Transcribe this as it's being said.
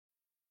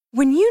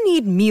When you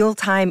need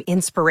mealtime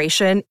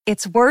inspiration,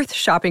 it's worth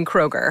shopping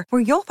Kroger,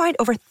 where you'll find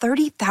over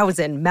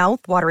 30,000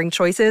 mouth-watering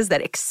choices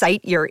that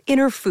excite your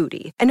inner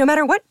foodie. And no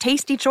matter what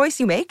tasty choice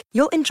you make,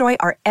 you'll enjoy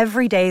our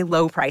everyday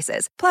low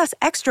prices, plus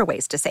extra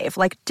ways to save,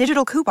 like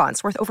digital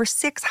coupons worth over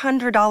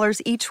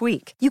 $600 each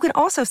week. You can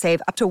also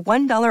save up to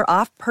 $1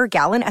 off per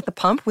gallon at the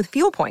pump with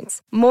fuel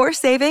points. More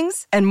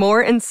savings and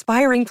more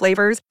inspiring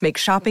flavors make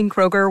shopping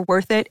Kroger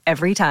worth it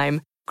every time.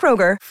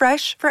 Kroger,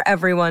 fresh for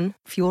everyone.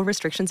 Fuel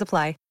restrictions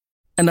apply.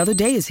 Another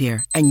day is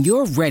here, and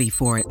you're ready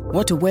for it.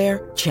 What to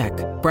wear? Check.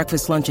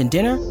 Breakfast, lunch, and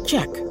dinner?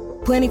 Check.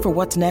 Planning for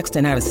what's next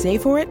and how to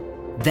save for it?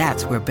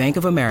 That's where Bank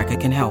of America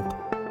can help.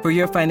 For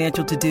your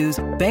financial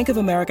to-dos, Bank of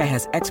America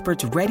has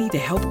experts ready to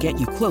help get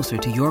you closer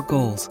to your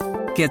goals.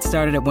 Get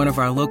started at one of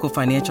our local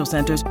financial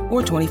centers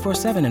or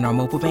 24/7 in our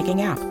mobile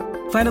banking app.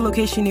 Find a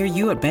location near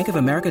you at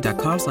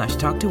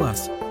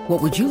bankofamerica.com/talktous.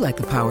 What would you like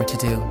the power to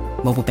do?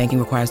 Mobile banking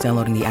requires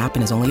downloading the app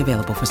and is only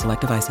available for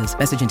select devices.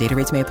 Message and data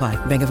rates may apply.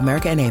 Bank of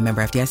America N.A.,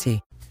 member FDIC.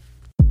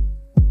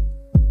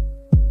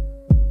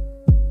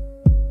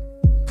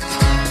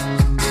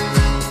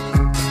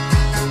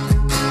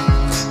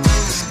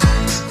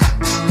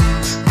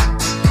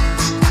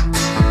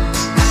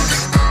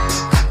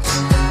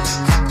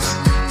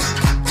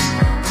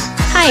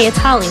 Hi, it's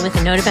Holly with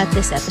a note about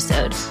this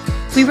episode.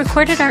 We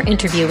recorded our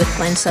interview with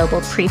Glen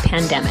Sobel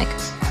pre-pandemic.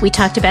 We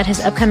talked about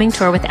his upcoming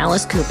tour with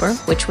Alice Cooper,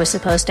 which was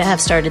supposed to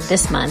have started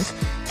this month,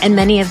 and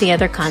many of the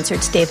other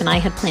concerts Dave and I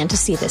had planned to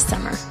see this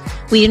summer.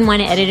 We didn't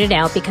want to edit it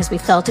out because we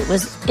felt it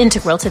was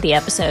integral to the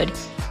episode,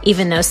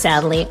 even though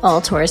sadly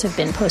all tours have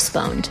been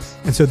postponed.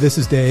 And so this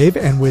is Dave,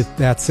 and with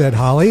that said,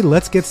 Holly,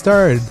 let's get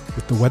started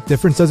with the What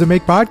Difference Does It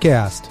Make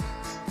podcast.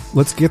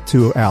 Let's get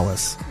to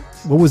Alice.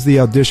 What was the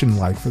audition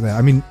like for that?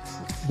 I mean,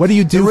 what do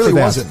you do for that? There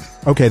really wasn't.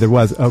 Okay, there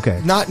was. Okay.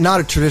 Not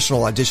a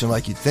traditional audition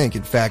like you'd think.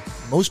 In fact,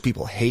 most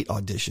people hate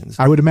auditions.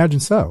 I would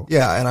imagine so.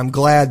 Yeah, and I'm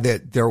glad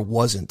that there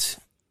wasn't.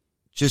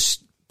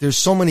 Just there's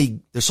so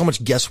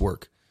much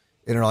guesswork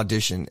in an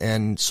audition,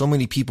 and so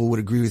many people would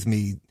agree with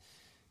me.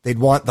 They'd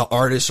want the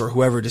artist or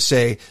whoever to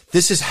say,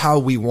 this is how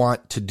we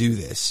want to do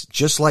this,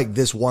 just like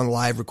this one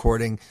live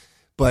recording.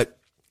 But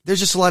there's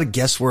just a lot of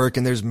guesswork,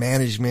 and there's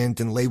management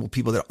and label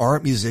people that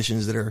aren't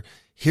musicians that are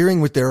hearing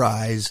with their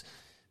eyes.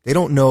 They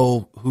don't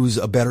know who's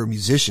a better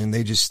musician.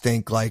 They just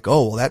think like,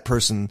 oh, well, that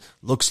person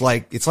looks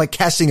like, it's like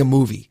casting a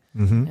movie.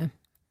 Mm-hmm. Yeah.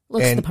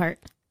 Looks the part.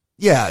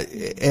 Yeah.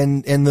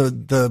 And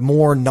the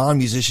more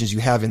non-musicians you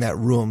have in that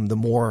room, the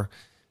more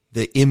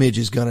the image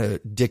is going to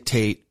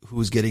dictate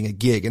who's getting a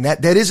gig. And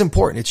that is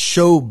important. It's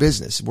show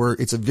business where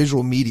it's a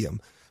visual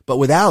medium. But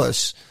with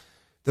Alice,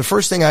 the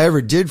first thing I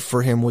ever did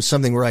for him was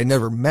something where I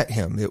never met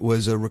him. It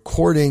was a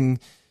recording.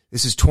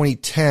 This is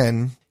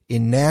 2010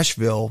 in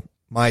Nashville.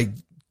 My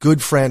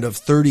good friend of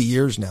 30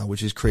 years now,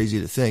 which is crazy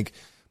to think.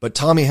 But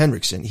Tommy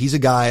Hendrickson, he's a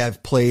guy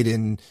I've played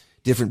in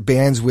different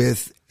bands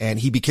with, and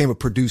he became a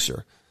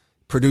producer.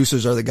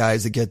 Producers are the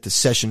guys that get the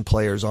session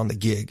players on the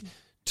gig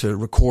to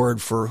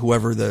record for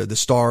whoever the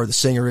star, the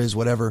singer is,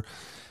 whatever.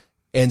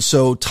 And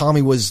so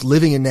Tommy was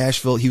living in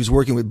Nashville. He was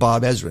working with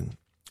Bob Ezrin,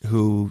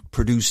 who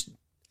produced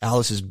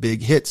Alice's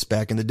big hits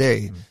back in the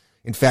day. Mm.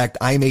 In fact,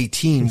 I'm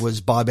 18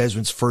 was Bob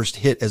Ezrin's first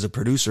hit as a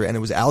producer, and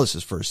it was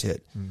Alice's first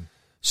hit. Mm.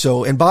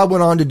 So, and Bob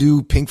went on to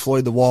do Pink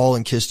Floyd The Wall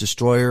and Kiss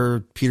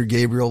Destroyer, Peter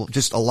Gabriel,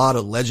 just a lot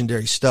of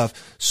legendary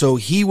stuff. So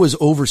he was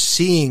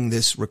overseeing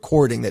this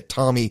recording that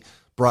Tommy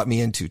brought me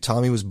into.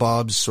 Tommy was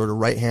Bob's sort of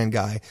right-hand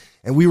guy.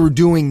 And we were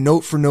doing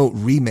note-for-note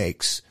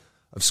remakes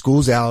of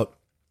School's Out,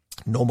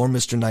 No More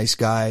Mr. Nice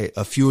Guy,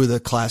 a few of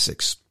the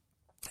classics.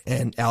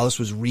 And Alice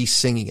was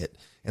re-singing it.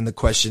 And the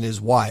question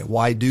is, why?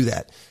 Why do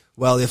that?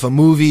 Well, if a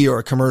movie or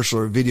a commercial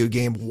or a video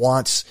game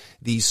wants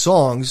these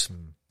songs,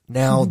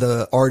 now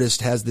the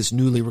artist has this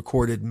newly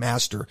recorded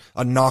master,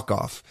 a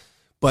knockoff,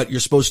 but you're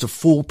supposed to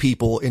fool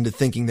people into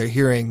thinking they're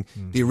hearing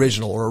the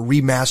original or a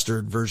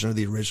remastered version of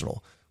the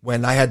original.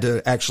 When I had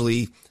to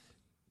actually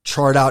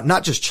chart out,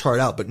 not just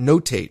chart out, but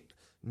notate,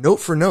 note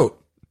for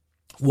note,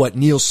 what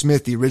Neil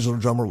Smith, the original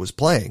drummer, was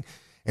playing.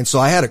 And so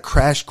I had a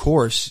crash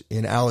course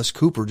in Alice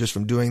Cooper just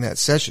from doing that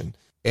session.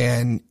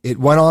 And it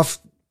went off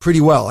pretty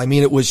well. I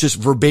mean, it was just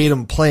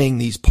verbatim playing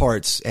these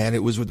parts, and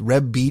it was with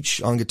Reb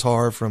Beach on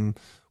guitar from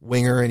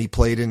Winger, and he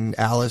played in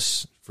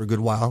Alice for a good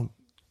while.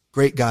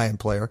 Great guy and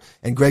player.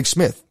 And Greg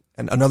Smith,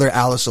 and another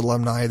Alice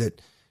alumni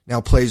that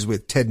now plays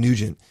with Ted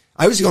Nugent.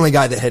 I was the only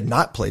guy that had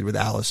not played with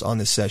Alice on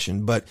this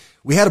session, but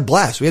we had a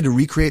blast. We had to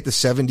recreate the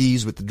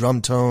 70s with the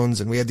drum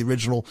tones, and we had the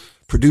original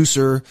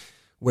producer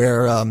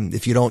where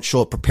if you don't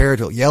show up prepared,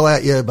 he'll yell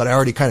at you, but I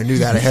already kind of knew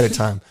that ahead of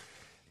time.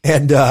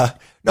 And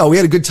no, we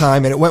had a good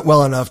time, and it went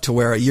well enough to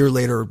where a year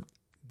later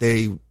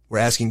they were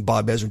asking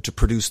Bob Ezrin to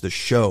produce the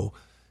show.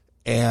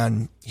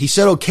 And he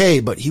said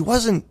okay, but he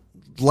wasn't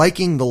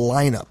liking the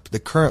lineup, the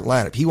current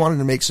lineup. He wanted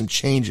to make some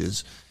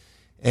changes.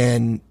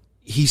 And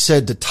he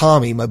said to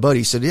Tommy, my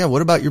buddy, he said, yeah,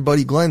 what about your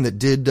buddy Glenn that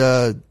did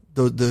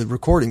the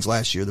recordings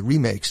last year, the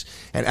remakes?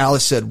 And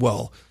Alice said,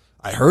 well,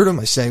 I heard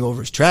him. I sang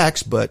over his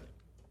tracks, but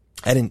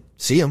I didn't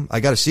see him. I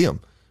got to see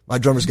him. My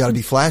drummer's got to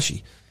be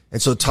flashy. And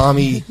so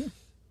Tommy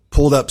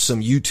pulled up some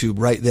YouTube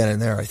right then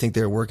and there. I think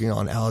they were working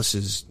on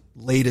Alice's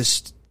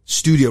latest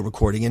studio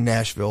recording in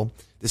Nashville.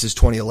 This is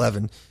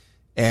 2011.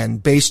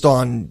 And based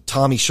on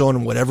Tommy showing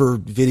him whatever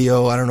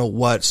video, I don't know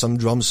what, some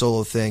drum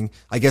solo thing.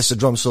 I guess the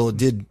drum solo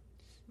did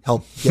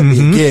help get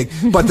me a gig,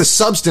 but the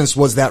substance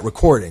was that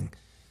recording.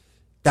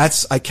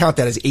 I count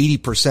that as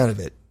 80% of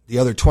it. The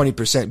other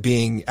 20%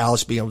 being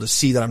Alice being able to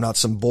see that I'm not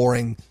some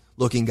boring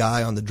looking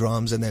guy on the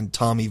drums, and then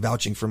Tommy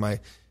vouching for my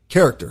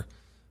character.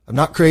 I'm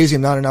not crazy.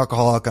 I'm not an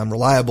alcoholic. I'm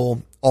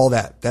reliable. All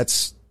that.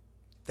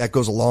 That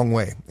goes a long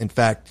way. In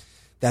fact,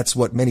 that's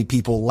what many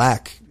people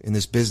lack in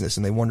this business,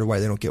 and they wonder why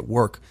they don't get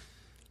work.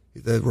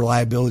 The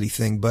reliability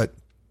thing. But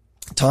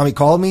Tommy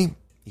called me.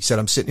 He said,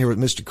 I'm sitting here with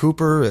Mr.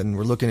 Cooper and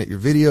we're looking at your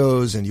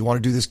videos and you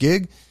want to do this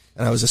gig?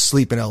 And I was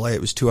asleep in LA.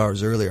 It was 2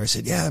 hours earlier. I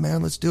said, yeah,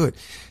 man, let's do it.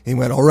 And he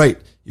went, all right,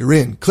 you're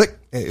in. Click.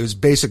 And it was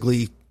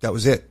basically, that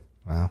was it.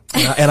 Wow.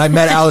 And I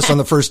met Alice on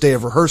the first day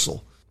of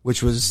rehearsal,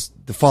 which was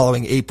the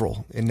following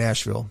April in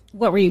Nashville.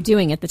 What were you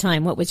doing at the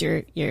time? What was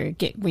your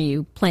gig? Were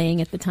you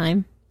playing at the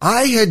time?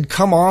 I had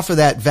come off of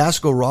that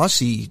Vasco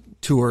Rossi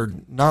tour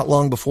not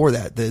long before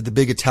that, the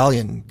big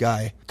Italian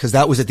guy, because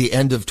that was at the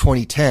end of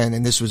 2010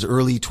 and this was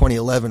early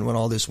 2011 when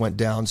all this went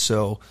down.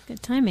 So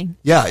good timing.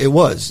 Yeah, it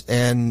was.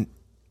 And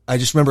I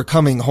just remember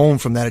coming home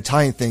from that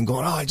Italian thing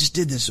going, I just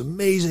did this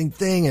amazing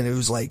thing. And it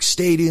was like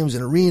stadiums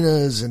and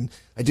arenas, and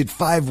I did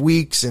 5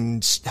 weeks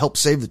and helped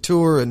save the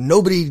tour. And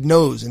nobody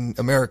knows in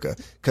America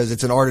because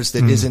it's an artist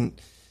that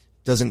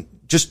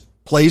doesn't just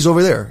plays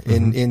over there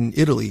in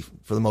Italy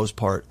for the most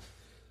part.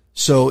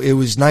 So it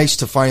was nice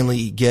to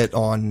finally get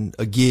on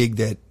a gig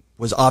that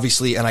was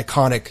obviously an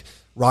iconic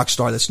rock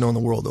star that's known the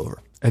world over.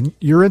 And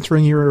you're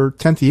entering your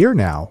 10th year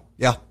now.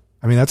 Yeah.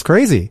 I mean, that's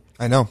crazy.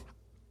 I know.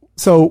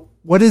 So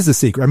what is the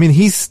secret? I mean,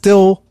 he's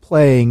still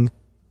playing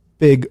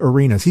big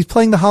arenas. He's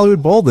playing the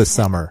Hollywood Bowl this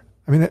summer.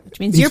 I mean, which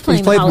means you're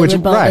playing the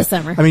Hollywood Bowl this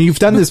summer. I mean, you've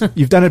done this,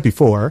 you've done it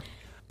before,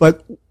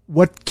 but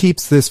what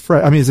keeps this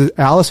fresh? I mean, is it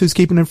Alice who's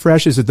keeping it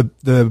fresh? Is it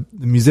the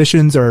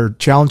musicians are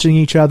challenging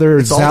each other?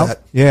 It's all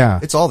that.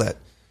 Yeah. It's all that.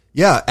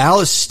 Yeah,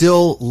 Alice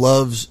still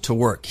loves to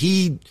work.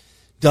 He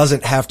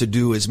doesn't have to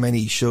do as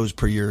many shows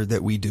per year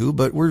that we do,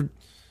 but we're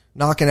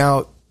knocking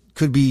out,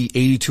 could be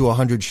 80 to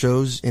 100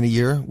 shows in a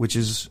year, which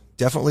is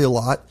definitely a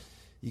lot.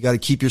 You got to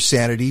keep your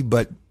sanity.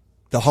 But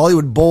the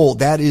Hollywood Bowl,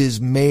 that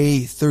is May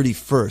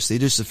 31st. They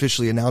just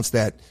officially announced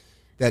that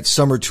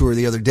summer tour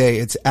the other day.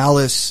 It's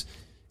Alice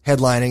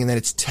headlining, and then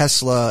it's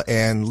Tesla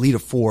and Lita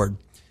Ford.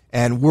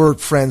 And we're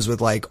friends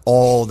with like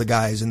all the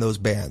guys in those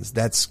bands.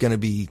 That's going to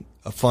be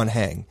a fun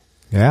hang.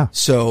 Yeah.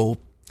 So,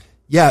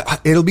 yeah,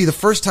 it'll be the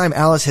first time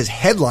Alice has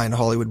headlined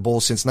Hollywood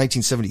Bowl since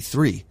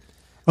 1973.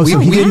 Oh, so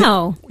he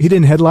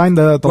didn't headline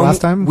the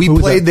last time? We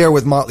played there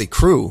with Motley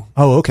Crue.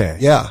 Oh, okay.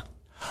 Yeah.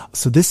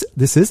 So this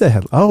is a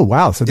head. Oh,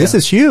 wow. So this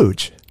is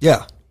huge.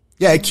 Yeah.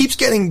 Yeah, it keeps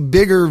getting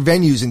bigger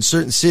venues in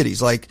certain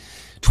cities. Like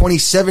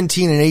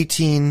 2017 and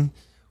 18.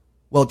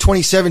 Well,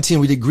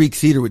 2017 we did Greek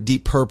Theater with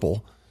Deep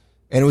Purple.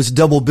 And it was a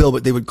double bill,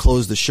 but they would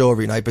close the show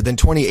every night. But then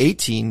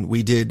 2018,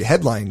 we did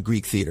headline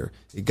Greek Theater.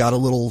 It got a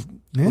little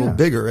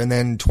bigger. And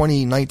then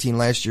 2019,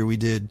 last year, we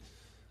did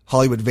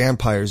Hollywood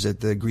Vampires at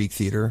the Greek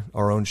Theater,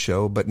 our own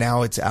show. But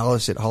now it's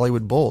Alice at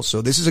Hollywood Bowl.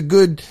 So this is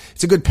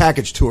it's a good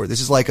package tour.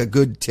 This is like a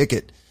good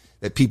ticket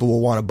that people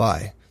will want to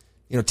buy.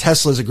 You know,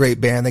 Tesla's a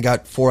great band. They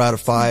got 4 out of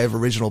 5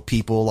 original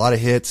people, a lot of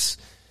hits,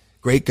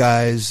 great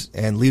guys.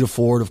 And Lita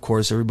Ford, of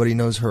course, everybody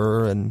knows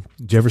her. And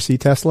did you ever see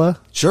Tesla?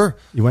 Sure.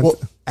 You went? Well,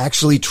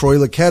 actually, Troy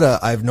Luccketta,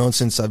 I've known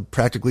since I'm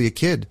practically a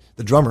kid,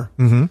 the drummer.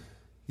 Mm-hmm.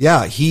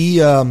 Yeah, he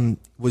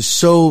was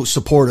so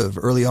supportive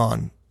early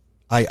on.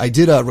 I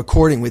did a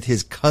recording with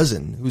his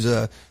cousin, who's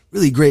a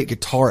really great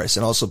guitarist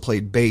and also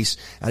played bass.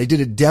 And I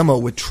did a demo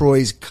with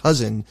Troy's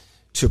cousin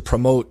to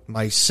promote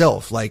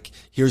myself. Like,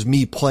 here's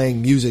me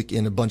playing music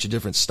in a bunch of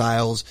different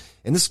styles.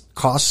 And this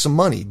costs some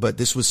money, but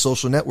this was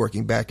social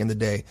networking back in the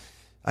day.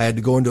 I had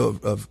to go into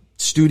a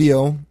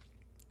studio,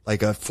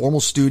 like a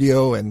formal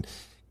studio, and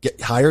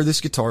hire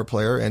this guitar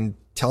player and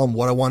tell him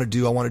what I want to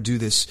do. I want to do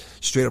this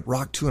straight up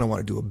rock tune. I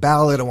want to do a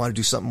ballad. I want to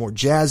do something more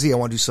jazzy. I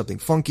want to do something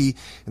funky.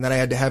 And then I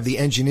had to have the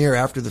engineer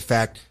after the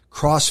fact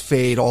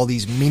crossfade all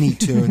these mini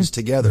tunes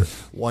together.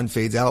 One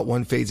fades out,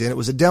 one fades in. It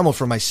was a demo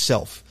for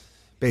myself,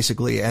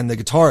 basically. And the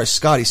guitarist,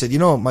 Scott, he said,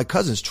 my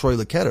cousin's Troy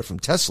Luccketta from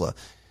Tesla.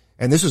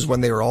 And this was when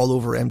they were all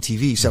over MTV.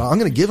 He said, I'm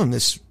going to give him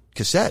this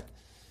cassette.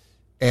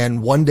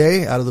 And one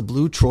day, out of the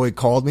blue, Troy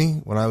called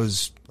me when I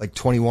was like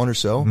 21 or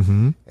so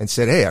and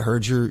said, hey, I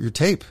heard your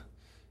tape.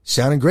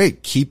 Sounding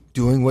great. Keep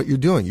doing what you're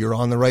doing. You're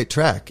on the right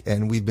track.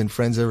 And we've been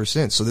friends ever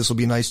since. So this will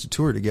be nice to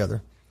tour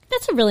together.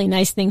 That's a really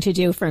nice thing to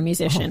do for a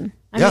musician.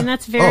 I mean,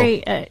 that's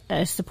very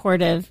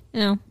supportive.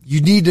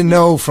 You need to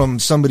know from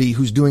somebody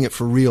who's doing it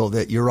for real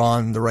that you're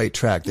on the right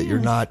track, that you're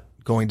not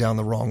going down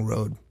the wrong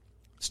road.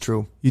 It's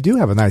true. You do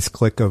have a nice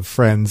clique of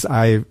friends.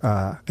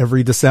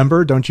 Every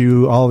December, don't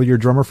you, all of your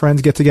drummer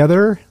friends get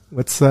together?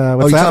 What's that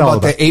all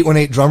about? The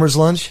 818 Drummers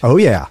Lunch? Oh,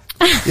 yeah.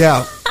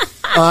 Yeah.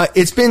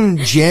 It's been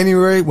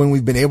January when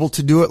we've been able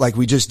to do it. Like,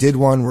 we just did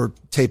one. We're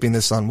taping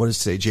this on, what is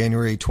today,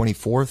 January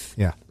 24th?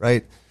 Yeah.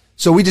 Right?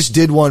 So we just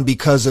did one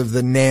because of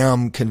the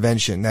NAMM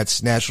convention.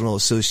 That's National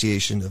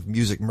Association of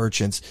Music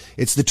Merchants.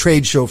 It's the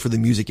trade show for the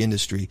music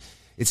industry.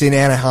 It's in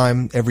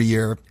Anaheim every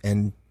year,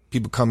 and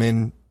people come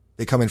in.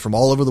 They come in from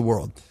all over the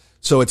world.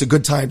 So it's a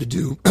good time to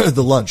do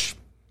the lunch.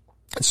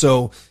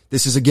 So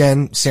this is,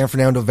 again, San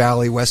Fernando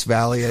Valley, West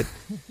Valley, at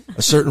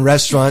a certain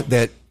restaurant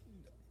that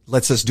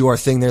lets us do our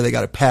thing there. They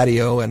got a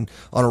patio, and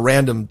on a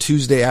random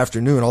Tuesday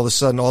afternoon, all of a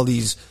sudden, all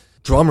these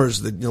drummers,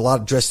 a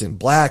lot dressed in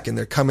black, and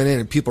they're coming in,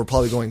 and people are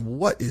probably going,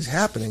 what is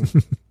happening?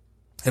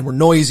 And we're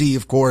noisy,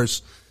 of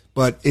course,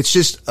 but it's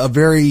just a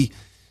very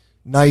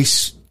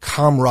nice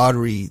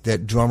camaraderie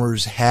that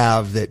drummers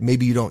have that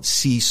maybe you don't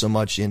see so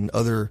much in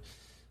other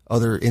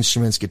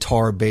instruments,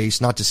 guitar, bass.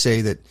 Not to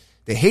say that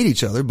they hate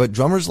each other, but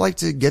drummers like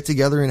to get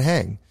together and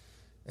hang.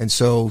 And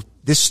so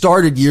this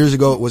started years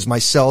ago. It was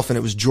myself, and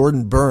it was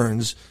Jordan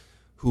Burns,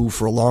 who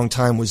for a long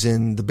time was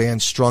in the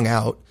band Strung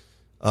Out,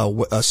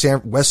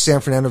 West San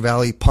Fernando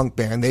Valley punk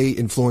band. They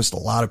influenced a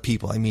lot of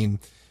people. I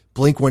mean,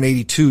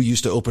 Blink-182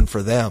 used to open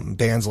for them,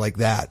 bands like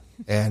that.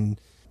 And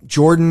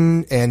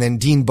Jordan and then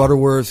Dean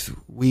Butterworth,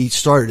 we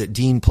started it.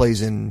 Dean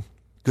plays in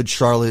Good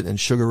Charlotte and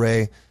Sugar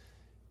Ray.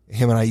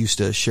 Him and I used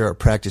to share a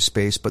practice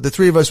space, but the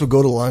three of us would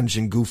go to lunch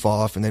and goof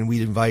off, and then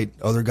we'd invite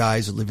other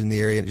guys that lived in the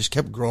area, and it just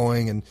kept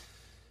growing, and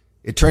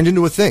it turned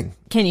into a thing.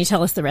 Can you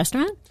tell us the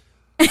restaurant?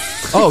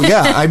 Oh,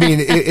 yeah. I mean,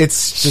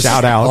 it's just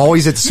shout out.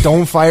 Always at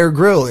Stonefire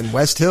Grill in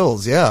West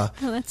Hills. Yeah.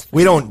 Oh, that's fun.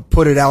 We don't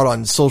put it out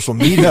on social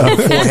media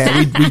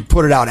beforehand. We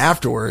put it out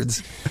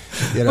afterwards.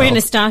 You know. We're going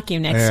to stalk you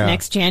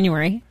next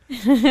January.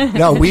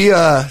 No,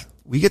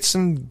 we get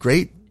some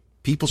great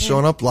people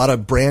showing up. A lot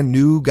of brand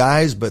new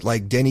guys, but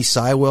like Denny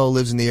Sywell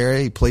lives in the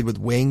area. He played with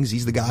Wings.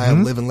 He's the guy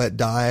on Live and Let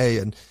Die.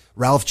 And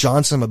Ralph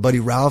Johnson, my buddy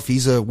Ralph,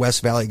 he's a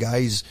West Valley guy.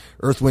 He's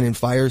Earth, Wind and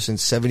Fire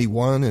since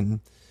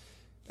 1971.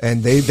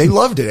 And they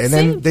loved it. And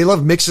then they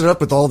loved mixing it up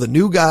with all the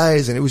new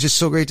guys. And it was just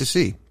so great to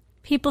see.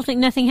 People think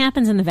nothing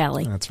happens in the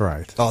Valley. That's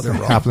right. Oh, they're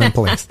wrong. Happening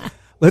place.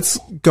 Let's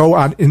go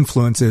on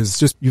influences.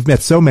 Just, you've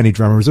met so many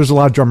drummers. There's a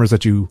lot of drummers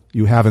that you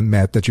haven't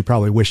met that you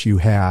probably wish you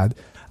had.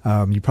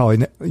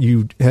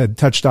 You had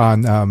touched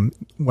on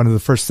one of the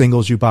first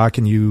singles you bought.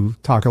 Can you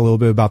talk a little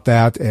bit about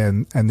that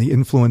and the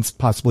influence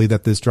possibly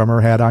that this drummer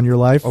had on your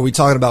life? Are we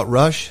talking about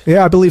Rush?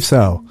 Yeah, I believe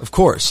so. Of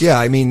course. Yeah.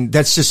 I mean,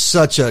 that's just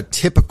such a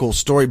typical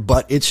story,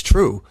 but it's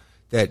true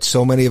that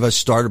so many of us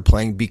started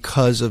playing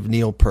because of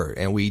Neil Peart,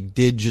 and we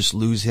did just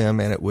lose him,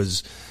 and it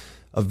was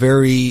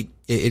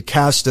it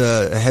cast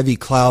a heavy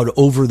cloud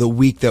over the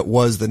week that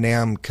was the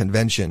NAMM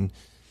convention,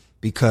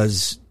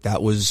 because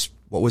that was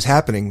what was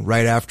happening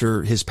right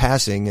after his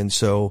passing. And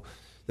so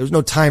there was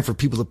no time for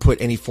people to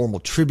put any formal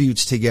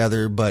tributes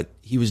together, but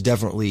he was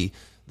definitely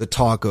the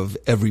talk of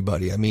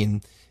everybody. I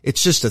mean,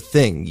 it's just a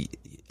thing.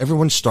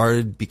 Everyone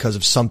started because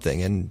of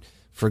something. And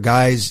for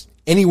guys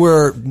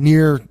anywhere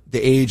near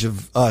the age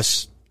of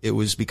us, it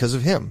was because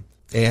of him.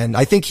 And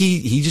I think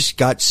he just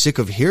got sick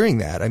of hearing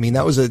that. I mean,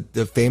 that was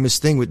the famous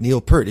thing with Neil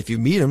Peart. If you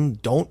meet him,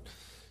 don't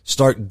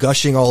start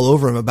gushing all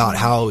over him about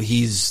how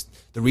he's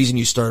the reason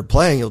you started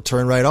playing. He'll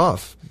turn right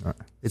off.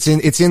 It's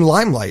in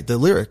Limelight, the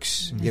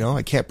lyrics. You know,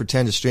 I can't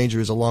pretend a stranger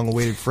is a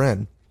long-awaited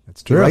friend.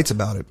 That's true. He writes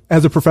about it.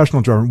 As a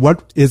professional drummer,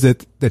 what is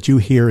it that you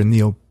hear in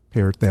Neil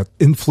Peart that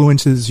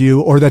influences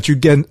you, or that you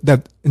get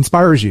that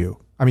inspires you?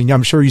 I mean,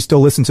 I'm sure you still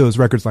listen to his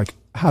records. Like,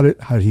 how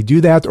did he do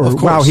that? Or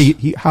wow,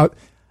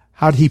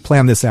 how did he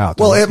plan this out?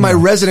 Well, at my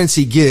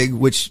residency gig,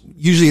 which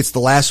usually it's the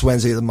last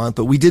Wednesday of the month,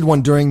 but we did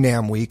one during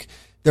NAMM week.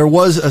 There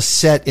was a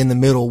set in the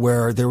middle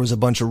where there was a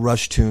bunch of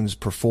Rush tunes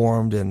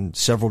performed and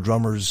several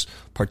drummers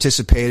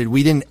participated.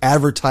 We didn't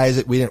advertise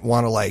it. We didn't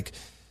want to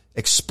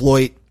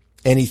exploit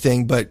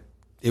anything, but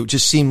it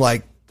just seemed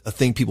like a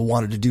thing people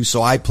wanted to do.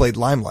 So I played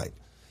Limelight.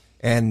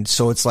 And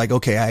so it's like,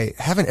 okay, I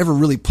haven't ever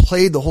really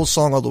played the whole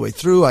song all the way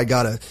through. I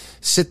got to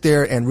sit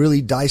there and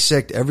really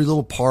dissect every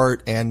little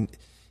part. And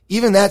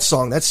even that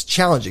song, that's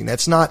challenging.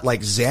 That's not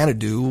like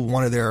Xanadu,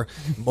 one of their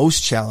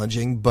most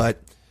challenging, but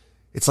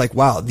it's like,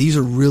 wow, these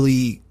are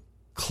really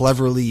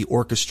cleverly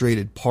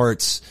orchestrated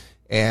parts,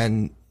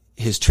 and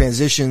his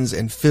transitions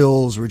and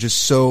fills were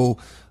just so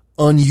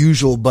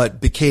unusual, but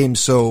became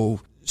so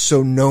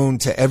known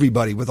to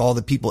everybody with all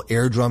the people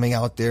air drumming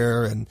out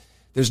there. And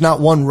there's not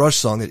one Rush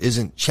song that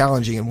isn't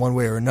challenging in one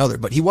way or another,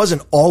 but he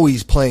wasn't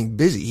always playing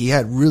busy. He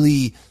had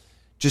really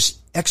just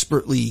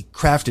expertly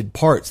crafted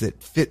parts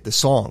that fit the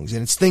songs.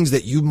 And it's things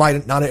that you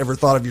might not have ever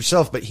thought of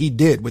yourself, but he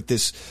did, with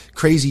this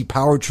crazy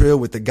power trio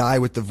with the guy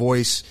with the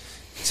voice.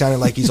 It sounded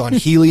like he's on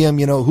helium.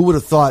 You know, who would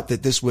have thought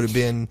that this would have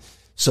been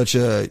such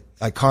a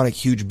iconic,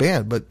 huge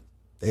band, but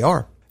they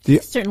are.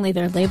 Certainly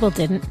their label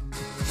didn't.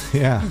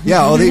 Yeah.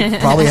 Yeah. Oh, they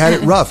probably had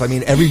it rough. I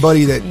mean,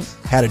 everybody that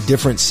had a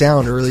different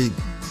sound early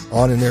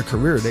on in their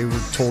career, they were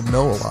told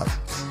no a lot.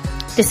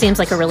 This seems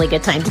like a really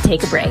good time to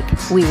take a break.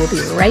 We will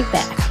be right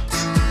back.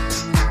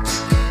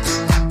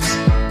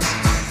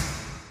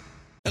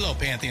 Hello,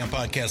 Pantheon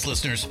podcast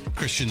listeners.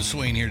 Christian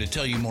Swain here to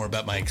tell you more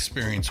about my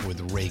experience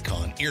with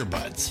Raycon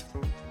earbuds.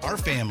 Our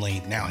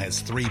family now has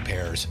 3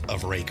 pairs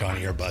of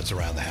Raycon earbuds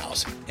around the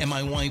house, and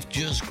my wife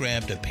just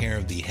grabbed a pair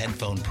of the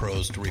Headphone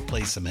Pros to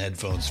replace some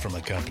headphones from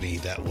a company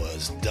that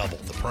was double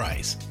the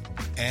price.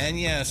 And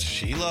yes,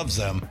 she loves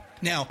them.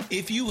 Now,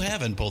 if you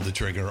haven't pulled the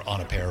trigger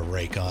on a pair of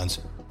Raycons,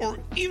 or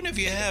even if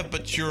you have,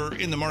 but you're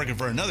in the market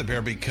for another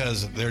pair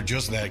because they're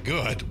just that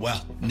good,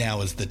 well,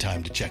 now is the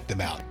time to check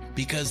them out,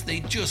 because they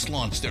just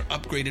launched their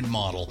upgraded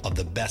model of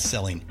the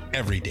best-selling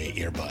everyday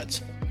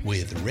earbuds.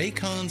 With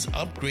Raycon's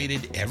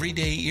upgraded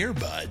everyday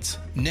earbuds,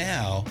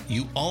 now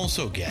you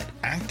also get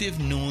active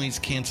noise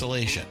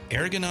cancellation,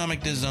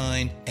 ergonomic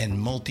design, and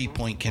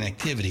multi-point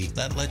connectivity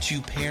that lets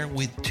you pair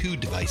with 2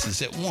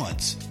 devices at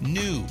once.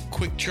 New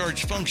quick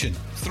charge function,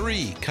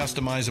 3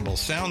 customizable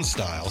sound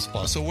styles,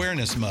 plus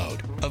awareness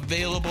mode.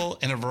 Available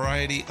in a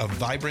variety of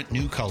vibrant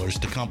new colors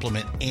to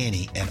complement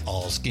any and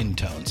all skin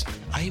tones.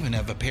 I even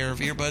have a pair of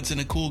earbuds in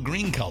a cool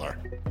green color.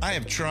 I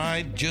have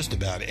tried just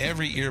about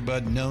every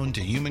earbud known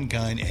to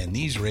humankind, and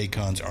these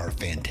Raycons are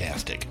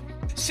fantastic.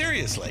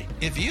 Seriously,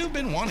 if you've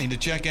been wanting to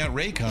check out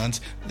Raycons,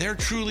 there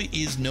truly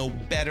is no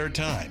better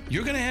time.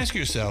 You're going to ask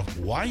yourself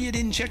why you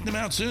didn't check them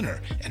out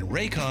sooner, and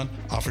Raycon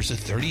offers a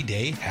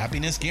 30-day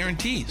happiness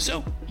guarantee.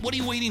 So what are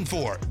you waiting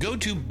for? Go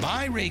to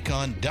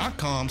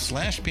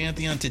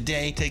buyraycon.com/Pantheon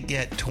today to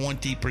get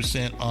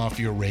 20% off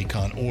your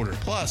Raycon order,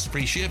 plus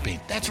free shipping.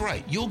 That's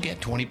right, you'll get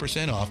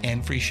 20% off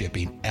and free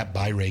shipping at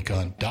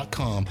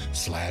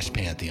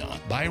buyraycon.com/Pantheon.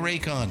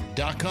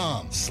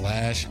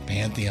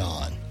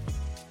 buyraycon.com/Pantheon.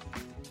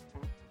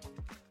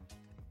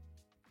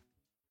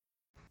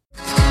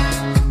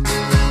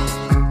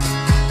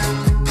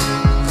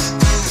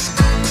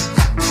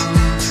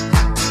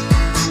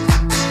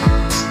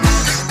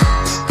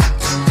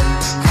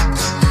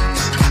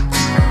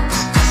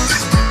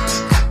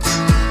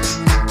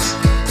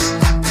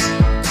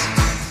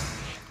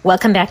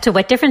 Welcome back to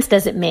What Difference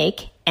Does It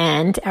Make?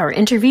 And our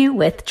interview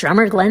with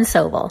drummer Glen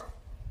Sobel.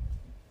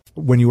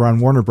 When you were on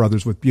Warner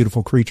Brothers with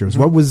Beautiful Creatures,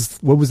 what was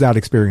that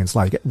experience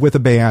like with a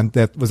band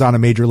that was on a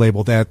major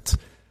label that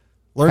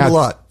learned a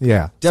lot?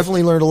 Yeah,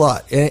 definitely learned a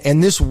lot.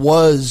 And this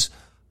was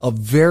a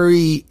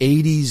very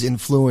 80s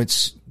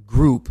influence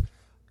group.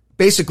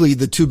 Basically,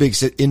 the 2 big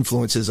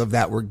influences of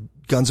that were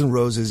Guns N'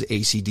 Roses,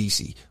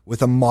 AC/DC,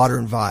 with a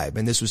modern vibe.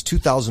 And this was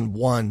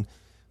 2001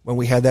 when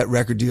we had that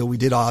record deal. We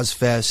did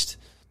Ozfest.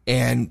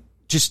 And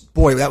just,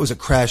 boy, that was a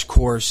crash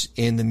course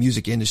in the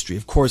music industry.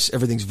 Of course,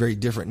 everything's very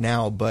different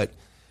now, but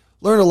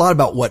learned a lot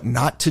about what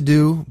not to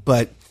do.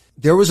 But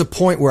there was a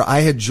point where I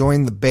had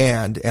joined the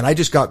band and I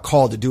just got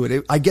called to do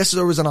it. I guess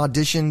there was an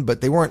audition, but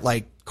they weren't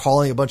like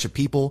calling a bunch of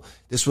people.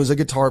 This was a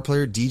guitar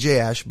player, DJ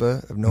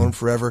Ashba. I've known him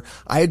forever.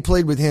 I had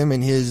played with him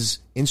in his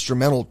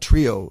instrumental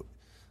trio,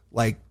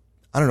 like,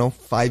 I don't know,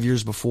 5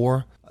 years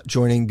before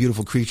joining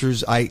Beautiful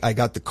Creatures. I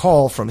got the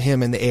call from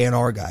him and the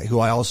A&R guy, who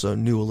I also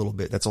knew a little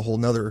bit. That's a whole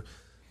nother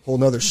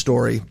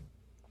story,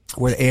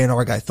 where the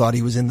A&R guy thought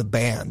he was in the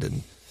band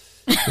and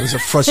he was a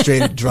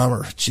frustrated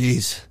drummer.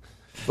 Jeez.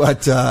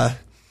 But,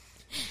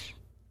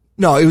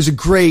 no, it was a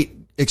great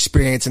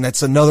experience. And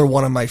that's another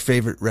one of my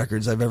favorite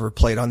records I've ever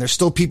played on. There's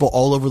still people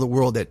all over the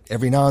world that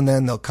every now and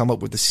then they'll come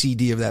up with a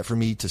CD of that for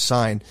me to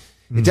sign.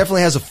 It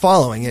definitely has a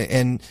following.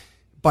 And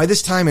by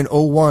this time in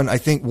 2001, I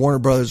think Warner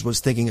Brothers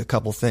was thinking a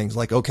couple things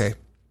like, okay,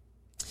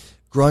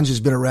 grunge has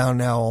been around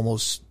now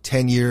almost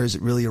 10 years.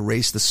 It really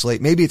erased the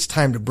slate. Maybe it's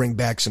time to bring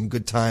back some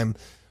good time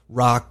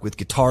rock with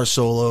guitar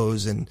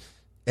solos. And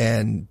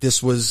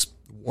this was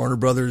Warner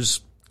Brothers'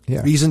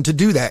 reason to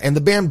do that. And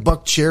the band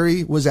Buck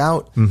Cherry was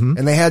out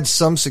and they had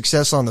some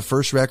success on the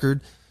first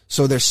record.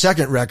 So their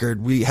second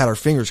record, we had our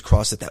fingers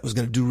crossed that was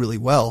going to do really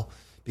well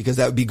because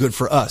that would be good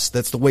for us.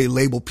 That's the way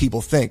label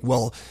people think.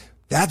 Well,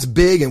 that's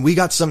big and we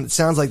got something that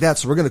sounds like that,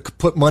 so we're going to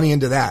put money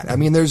into that. I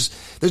mean, there's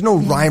no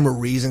rhyme or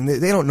reason.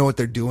 They don't know what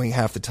they're doing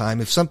half the time.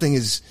 If something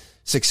is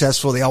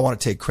successful, they all want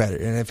to take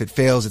credit. And if it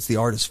fails, it's the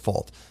artist's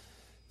fault.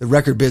 The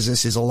record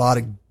business is a lot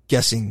of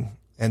guessing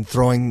and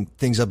throwing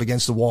things up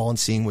against the wall and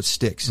seeing what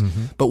sticks.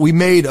 But we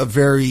made a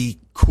very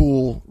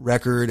cool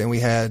record and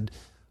we had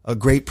a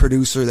great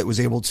producer that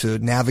was able to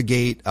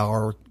navigate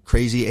our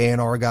crazy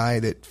A&R guy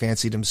that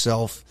fancied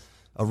himself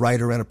a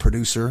writer and a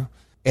producer.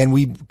 And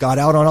we got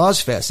out on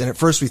Ozfest. And at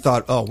first we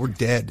thought, oh, we're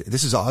dead.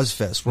 This is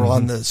Ozfest. We're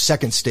on the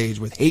second stage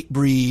with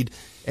Hatebreed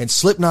and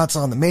Slipknot's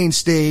on the main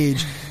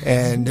stage.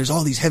 And there's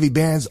all these heavy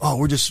bands. Oh,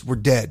 we're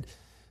dead.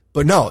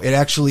 But no, it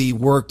actually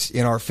worked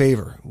in our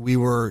favor. We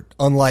were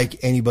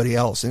unlike anybody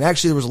else. And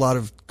actually there was a lot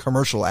of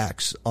commercial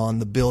acts on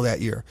the bill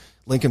that year.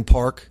 Linkin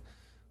Park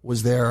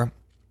was there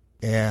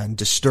and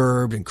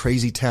Disturbed and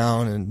Crazy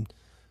Town and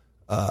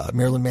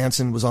Marilyn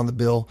Manson was on the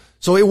bill.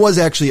 So it was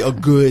actually a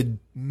good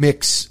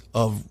mix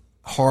of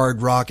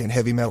hard rock and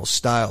heavy metal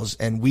styles,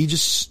 and we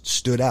just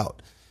stood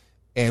out.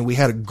 And we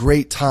had a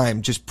great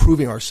time just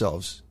proving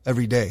ourselves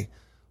every day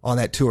on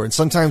that tour. And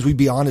sometimes we'd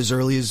be on as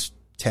early as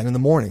 10 in the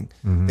morning.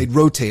 They'd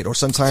rotate, or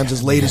sometimes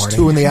as late as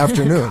 2 in the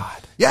afternoon.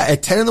 Yeah,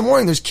 at 10 in the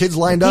morning, there's kids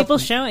lined up ready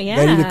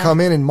to come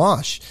in and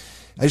mosh.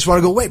 I just want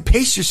to go, wait,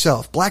 pace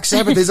yourself. Black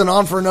Sabbath isn't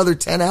on for another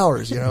 10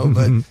 hours, you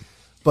know.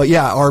 But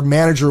yeah, our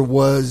manager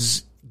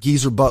was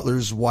Geezer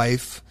Butler's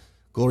wife,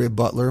 Gloria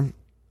Butler. And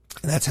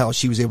that's how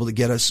she was able to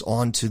get us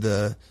onto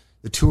the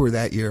tour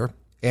that year.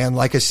 And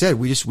like I said,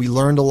 we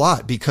learned a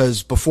lot,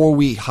 because before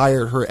we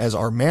hired her as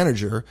our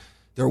manager,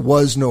 there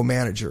was no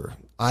manager.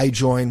 I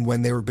joined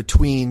when they were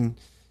between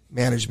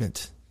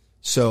management.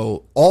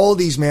 So all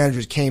these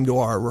managers came to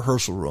our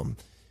rehearsal room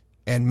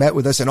and met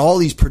with us, and all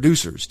these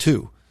producers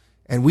too.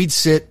 And we'd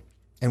sit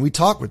and we'd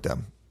talk with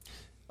them.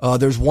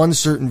 There's one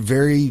certain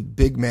very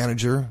big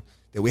manager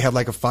that we had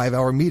like a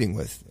 5-hour meeting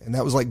with, and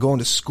that was like going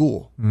to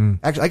school.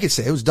 Actually, I could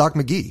say it was Doc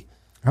McGee.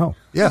 Oh,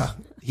 yeah.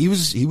 He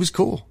was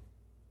cool.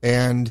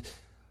 And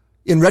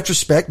in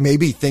retrospect,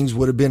 maybe things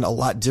would have been a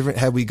lot different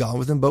had we gone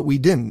with him, but we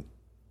didn't.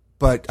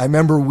 But I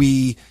remember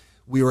we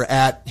were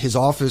at his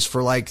office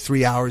for like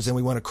 3 hours, and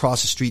we went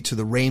across the street to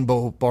the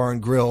Rainbow Bar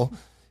and Grill.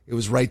 It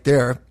was right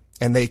there,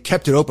 and they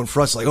kept it open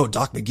for us. Like, oh,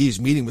 Doc McGee's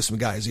meeting with some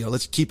guys.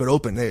 Let's keep it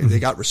open. They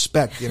got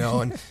respect,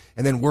 and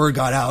then word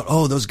got out.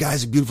 Oh, those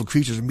guys at Beautiful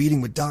Creatures are meeting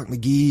with Doc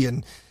McGee,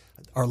 and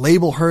our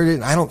label heard it.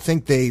 And I don't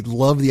think they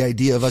loved the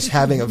idea of us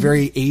having a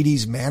very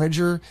 80s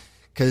manager,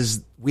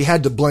 because we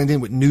had to blend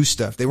in with new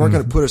stuff. They weren't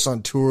going to put us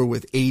on tour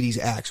with 80s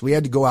acts. We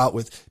had to go out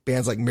with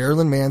bands like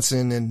Marilyn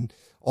Manson and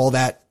all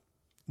that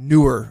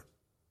newer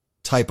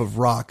type of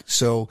rock.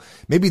 So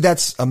maybe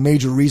that's a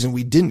major reason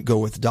we didn't go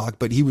with Doc,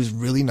 but he was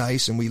really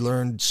nice, and we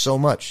learned so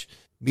much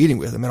meeting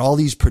with him and all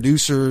these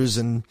producers.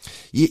 And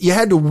you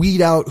had to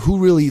weed out who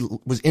really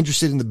was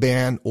interested in the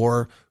band,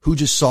 or who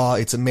just saw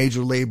it's a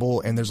major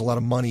label and there's a lot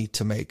of money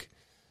to make.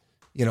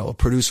 A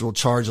producer will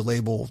charge a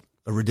label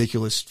a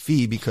ridiculous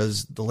fee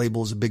because the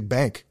label is a big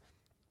bank.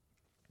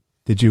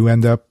 Did you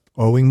end up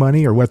owing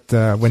money, or what?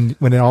 When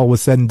it all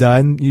was said and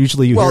done,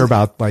 usually you hear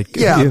about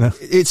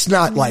it's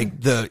not like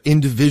the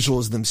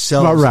individuals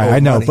themselves. Well, right, I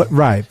know,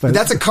 money. but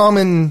that's a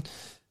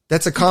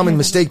common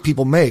mistake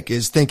people make,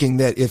 is thinking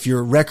that if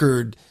your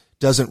record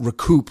doesn't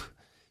recoup,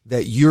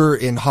 that you're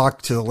in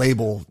hock to the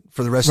label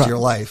for the rest of your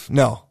life.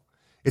 No,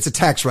 it's a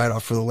tax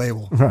write-off for the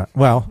label. Right.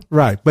 Well,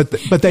 right, but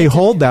they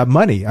hold that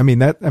money.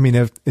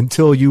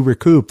 Until you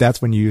recoup,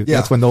 that's when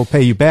they'll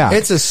pay you back.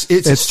 It's a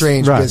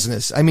strange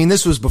business.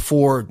 This was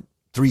before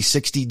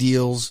 360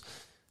 deals,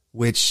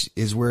 which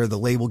is where the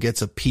label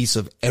gets a piece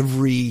of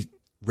every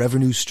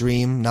revenue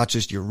stream, not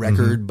just your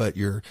record, but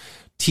your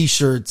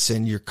T-shirts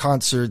and your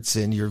concerts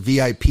and your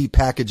VIP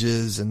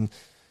packages. And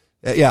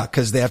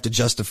because they have to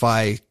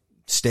justify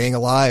staying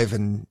alive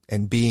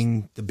and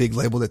being the big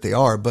label that they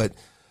are. But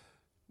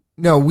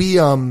no,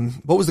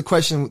 what was the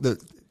question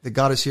that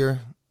got us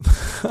here?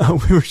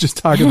 We were just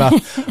talking about,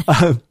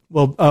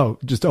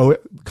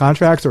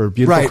 contracts or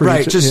Beautiful Creatures.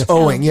 Right, just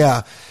owing,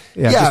 yeah.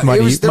 Yeah, just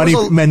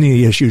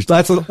money issues.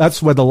 That's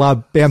when a lot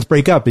of bands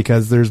break up,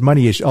 because there's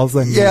money issues. All of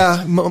a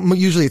sudden,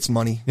 usually it's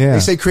money. Yeah.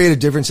 They say creative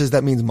differences,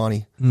 that means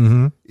money.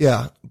 Mm-hmm.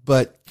 Yeah,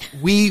 but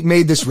we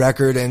made this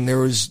record, and there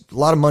was a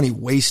lot of money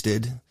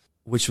wasted,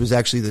 which was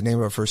actually the name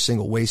of our first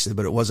single, Wasted,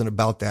 but it wasn't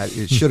about that.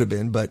 It should have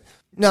been, but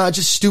no,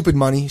 just stupid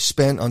money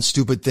spent on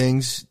stupid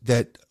things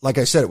that, like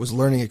I said, it was a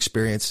learning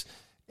experience.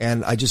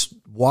 And I just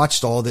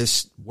watched all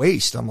this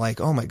waste. I'm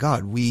like, oh my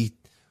God, we're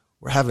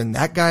having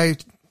that guy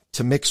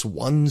to mix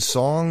one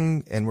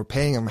song, and we're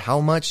paying him how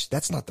much?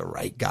 That's not the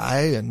right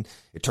guy. And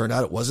it turned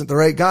out it wasn't the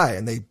right guy,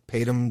 and they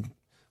paid him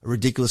a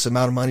ridiculous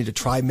amount of money to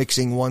try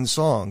mixing one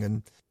song.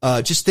 And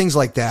just things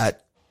like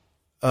that.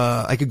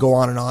 I could go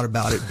on and on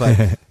about it,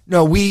 but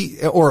no,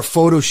 or a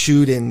photo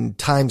shoot in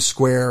Times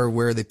Square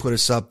where they put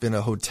us up in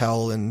a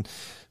hotel and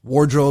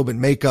wardrobe and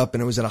makeup,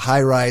 and it was in a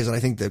high rise. And I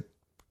think the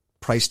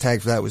price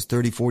tag for that was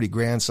 30-40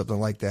 grand, something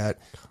like that.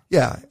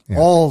 Yeah,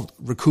 all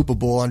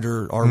recoupable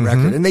under our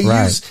record. And they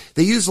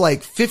use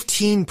like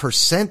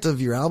 15%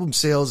 of your album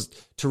sales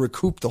to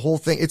recoup the whole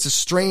thing. It's a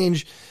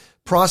strange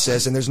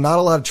process, and there's not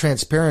a lot of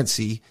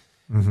transparency.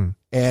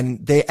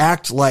 And they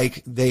act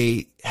like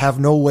they have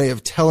no way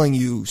of telling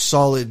you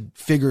solid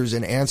figures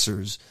and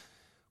answers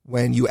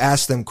when you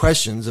ask them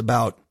questions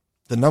about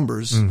the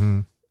numbers.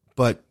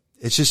 But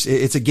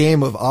it's a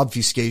game of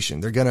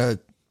obfuscation. They're going to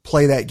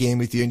play that game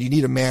with you, and you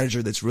need a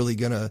manager that's really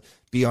going to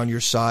be on your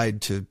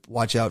side to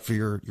watch out for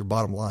your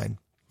bottom line.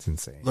 It's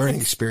insane.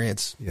 Learning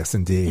experience. Yes,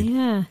 indeed.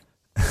 Yeah.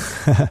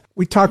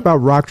 We talk about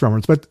rock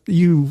drummers, but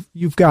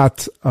you've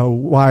got a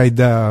wide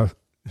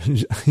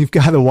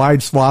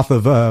swath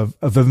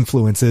of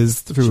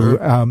influences through.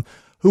 Sure.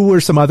 Who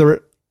were some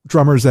other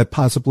drummers that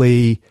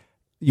possibly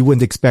you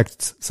wouldn't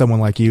expect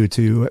someone like you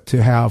to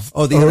have?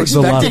 Oh, the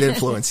unexpected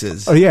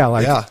influences. Oh yeah,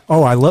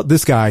 I love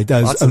this guy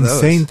does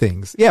insane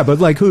things. Yeah, but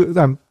like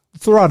who?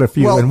 Throw out a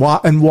few, and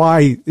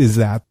why is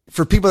that?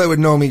 For people that would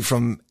know me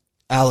from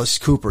Alice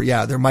Cooper,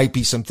 there might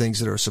be some things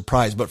that are a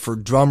surprise, but for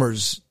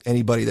drummers,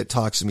 anybody that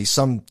talks to me,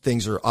 some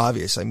things are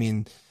obvious.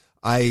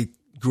 I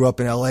grew up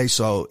in LA,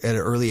 so at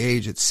an early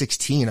age, at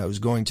 16, I was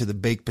going to the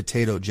Baked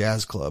Potato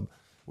Jazz Club,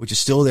 which is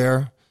still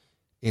there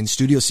in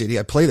Studio City.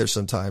 I play there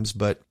sometimes,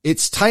 but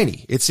it's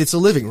tiny. It's a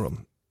living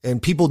room, and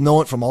people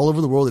know it from all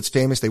over the world. It's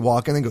famous. They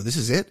walk in and go, "This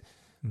is it."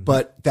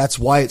 but that's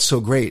why it's so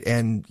great.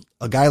 And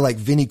a guy like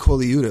Vinny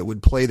Colaiuta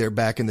would play there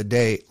back in the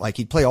day. Like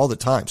he'd play all the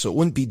time. So it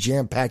wouldn't be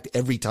jam packed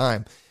every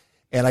time.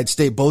 And I'd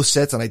stay both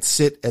sets and I'd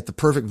sit at the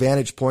perfect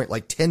vantage point,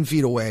 like 10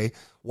 feet away,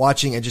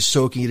 watching and just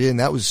soaking it in.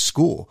 That was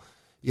school,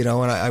 and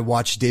I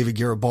watched David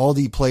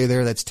Garibaldi play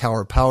there. That's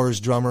Tower of Power's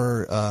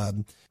drummer.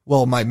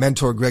 My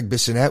mentor, Greg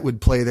Bissonette, would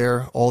play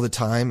there all the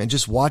time. And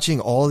just watching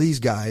all these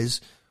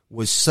guys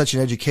was such an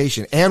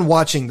education, and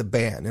watching the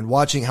band and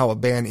watching how a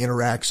band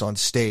interacts on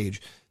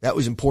stage. That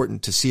was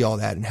important to see all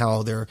that, and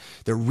how they're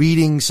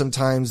reading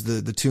sometimes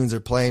the tunes they're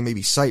playing,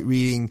 maybe sight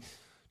reading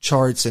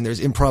charts, and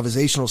there's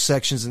improvisational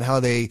sections and how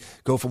they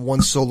go from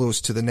one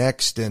soloist to the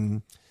next.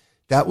 And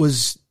that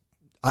was,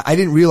 I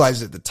didn't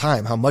realize at the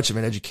time how much of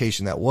an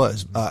education that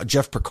was.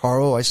 Jeff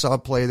Porcaro, I saw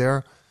play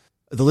there.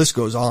 The list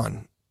goes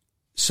on.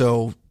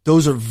 So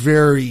those are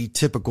very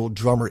typical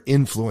drummer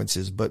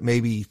influences, but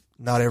maybe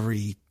not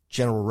every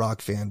general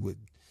rock fan would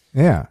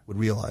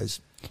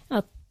realize.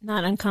 Well,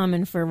 not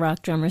uncommon for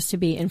rock drummers to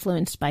be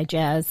influenced by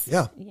jazz.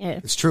 Yeah,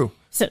 it's true.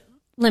 So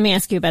let me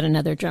ask you about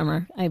another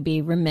drummer. I'd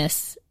be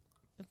remiss,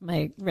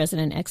 my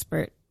resident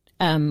expert.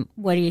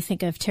 What do you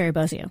think of Terry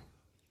Bozzio?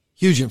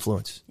 Huge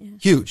influence. Yeah.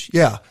 Huge.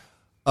 Yeah.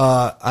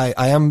 I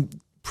am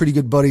pretty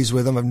good buddies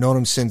with him. I've known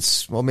him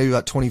since, maybe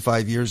about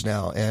 25 years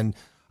now. And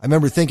I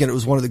remember thinking it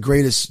was one of the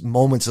greatest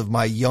moments of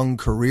my young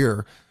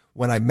career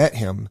when I met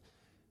him.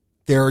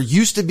 There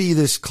used to be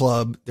this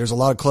club. There's a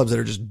lot of clubs that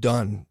are just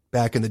done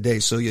back in the day.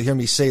 So you hear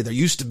me say there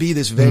used to be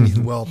this venue.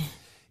 Mm-hmm. Well,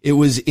 it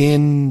was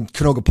in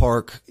Canoga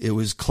Park. It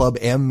was Club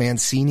M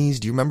Mancini's.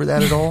 Do you remember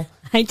that at all?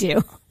 I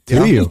do.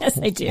 Do you? Yes,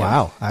 I do.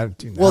 Wow. I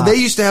do not. Well, they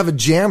used to have a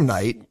jam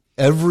night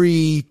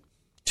every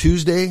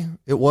Tuesday.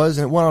 It was,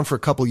 and it went on for a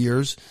couple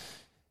years.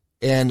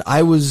 And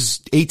I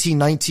was 18,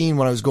 19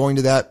 when I was going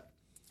to that.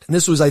 And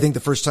this was, I think,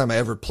 the first time I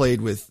ever played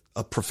with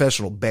a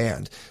professional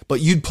band. But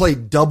you'd play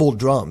double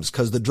drums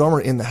because the drummer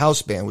in the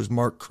house band was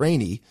Mark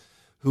Craney,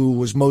 who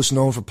was most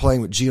known for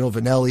playing with Gino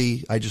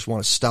Vanelli, I Just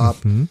Want to Stop.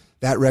 Mm-hmm.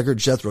 That record,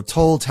 Jethro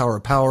Tull, Tower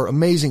of Power,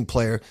 amazing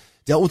player.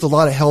 Dealt with a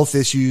lot of health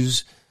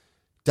issues,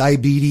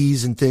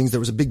 diabetes and things. There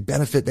was a big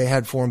benefit they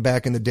had for him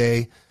back in the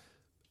day.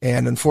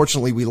 And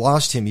unfortunately, we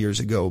lost him years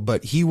ago.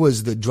 But he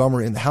was the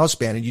drummer in the house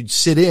band, and you'd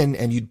sit in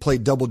and you'd play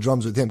double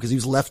drums with him because he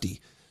was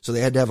lefty. So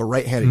they had to have a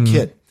right-handed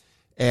kit.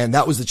 And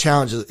that was the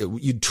challenge.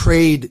 You'd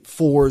trade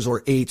 4s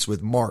or 8s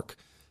with Mark,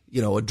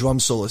 a drum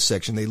solo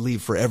section. They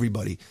leave for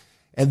everybody.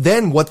 And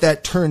then what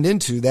that turned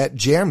into, that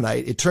jam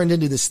night, it turned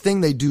into this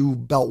thing they do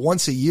about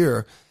once a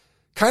year,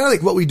 kind of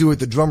like what we do at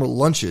the drummer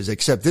lunches,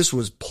 except this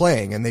was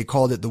playing, and they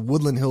called it the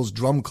Woodland Hills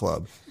Drum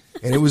Club.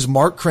 And it was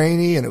Mark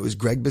Craney, and it was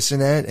Greg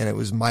Bissonette, and it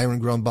was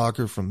Myron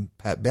Grumbacher from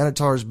Pat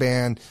Benatar's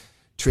band,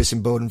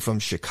 Tristan Bowden from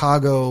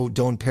Chicago,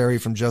 Don Perry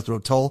from Jethro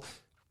Tull.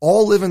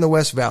 All live in the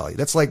West Valley.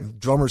 That's like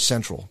Drummer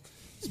Central.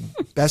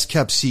 Best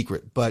kept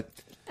secret. But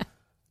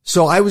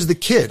so I was the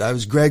kid. I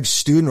was Greg's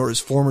student or his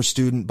former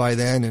student by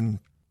then, and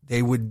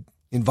they would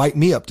invite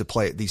me up to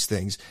play at these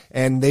things.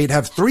 And they'd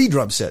have 3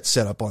 drum sets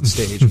set up on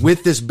stage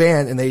with this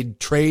band, and they'd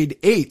trade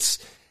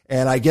 8s.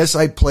 And I guess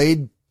I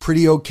played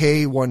pretty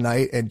okay one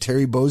night, and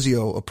Terry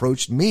Bozzio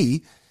approached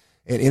me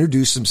and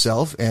introduced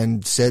himself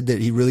and said that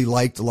he really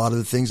liked a lot of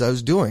the things I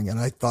was doing. And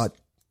I thought,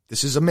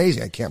 this is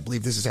amazing. I can't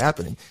believe this is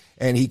happening.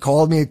 And he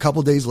called me a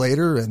couple days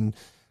later and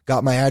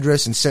got my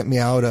address and sent me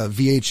out a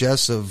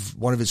VHS of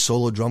one of his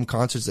solo drum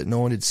concerts that no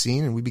one had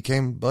seen, and we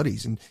became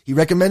buddies. And he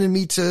recommended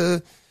me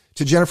to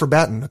Jennifer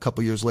Batten a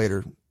couple years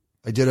later.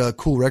 I did a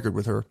cool record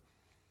with her.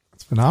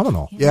 It's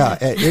phenomenal. Yeah,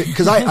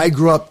 because I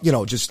grew up,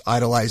 just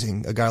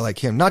idolizing a guy like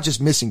him, not just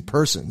Missing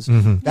Persons.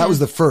 Mm-hmm. That was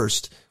the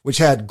first, which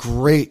had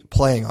great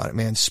playing on it,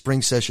 man.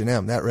 Spring Session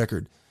M, that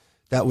record,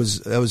 that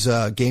was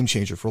a game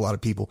changer for a lot of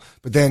people.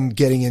 But then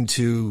getting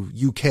into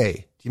UK, do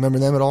you remember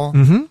them at all?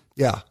 Mm-hmm.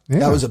 Yeah,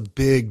 that was a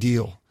big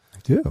deal. I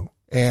do.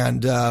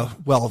 And,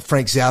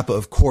 Frank Zappa,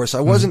 of course.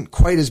 I wasn't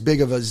quite as big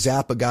of a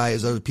Zappa guy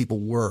as other people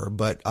were,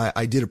 but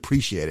I did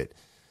appreciate it.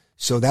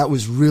 So that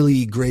was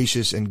really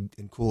gracious and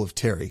cool of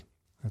Terry.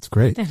 That's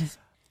great.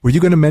 Were you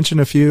going to mention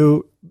a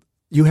few?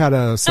 You had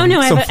some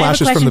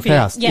flashes from the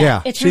past.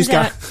 Yeah. It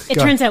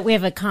turns out we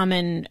have a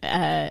common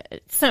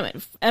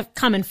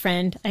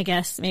friend, I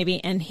guess,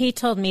 maybe. And he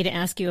told me to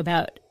ask you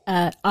about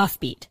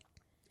Offbeat.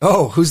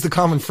 Oh, who's the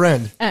common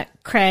friend?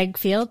 Craig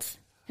Fields,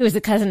 who is the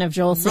cousin of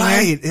Joel Singer.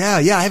 Right.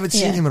 Yeah. I haven't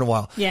seen him in a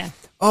while. Yeah.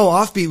 Oh,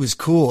 Offbeat was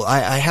cool.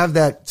 I have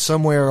that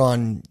somewhere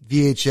on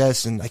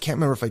VHS, and I can't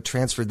remember if I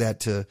transferred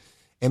that to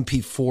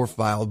MP4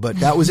 file,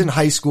 but that was in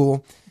high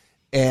school,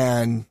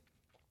 and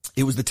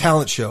it was the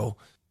talent show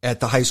at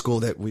the high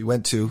school that we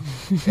went to,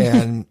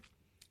 and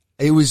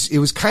it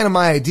was kind of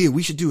my idea.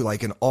 We should do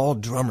like an all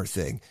drummer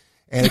thing,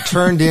 and it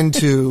turned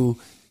into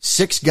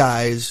 6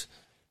 guys,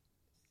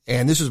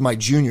 and this was my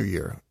junior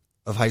year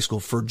of high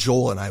school for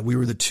Joel and I. We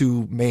were the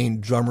 2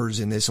 main drummers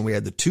in this, and we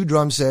had the 2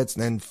 drum sets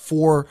and then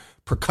 4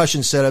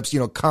 percussion setups,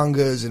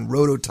 congas and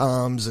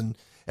rototoms and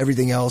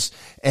everything else.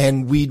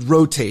 And we'd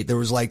rotate. There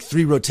was like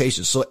 3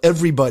 rotations. So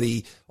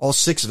everybody, all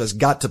 6 of us,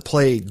 got to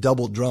play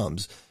double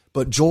drums.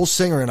 But Joel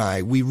Singer and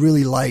I, we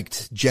really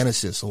liked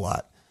Genesis a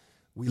lot.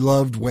 we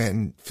loved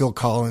when Phil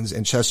Collins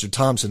and Chester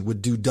Thompson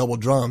would do double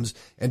drums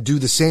and do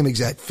the same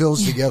exact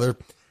fills together.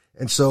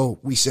 And so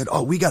we said,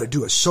 oh, we got to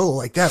do a solo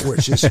like that where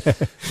it's just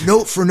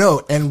note for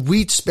note. And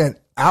we spent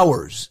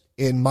hours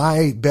in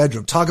my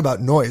bedroom. Talk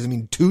about noise. I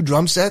mean, 2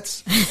 drum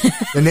sets.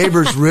 The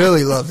neighbors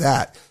really love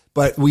that.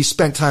 But we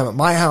spent time at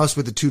my house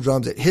with the 2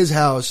 drums, at his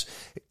house.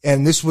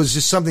 And this was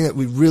just something that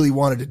we really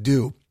wanted to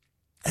do.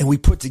 And we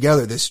put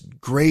together this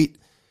great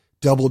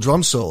double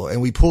drum solo and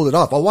we pulled it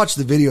off. I'll watch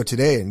the video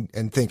today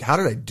and think, how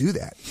did I do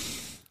that?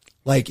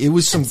 Like, it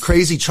was some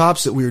crazy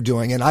chops that we were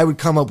doing, and I would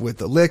come up with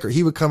the lick, or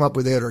he would come up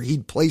with it, or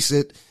he'd place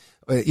it,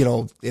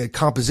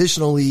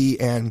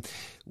 compositionally. And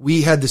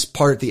we had this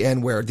part at the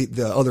end where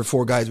the other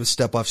 4 guys would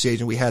step off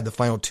stage, and we had the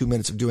final 2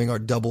 minutes of doing our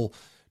double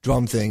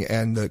drum thing.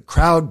 And the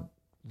crowd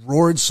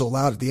roared so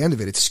loud at the end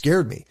of it, it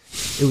scared me.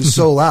 It was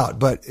so loud.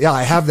 But yeah,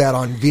 I have that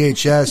on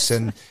VHS,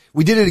 and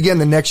we did it again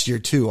the next year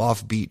too,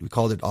 Offbeat. We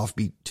called it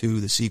Offbeat 2,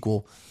 the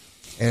sequel.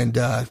 And,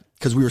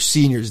 cause we were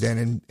seniors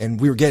then,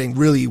 and we were getting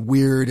really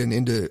weird and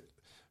into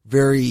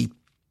very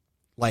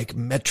like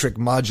metric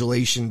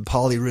modulation,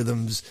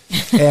 polyrhythms.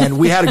 And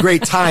we had a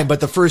great time, but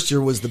the first year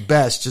was the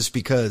best just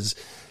because,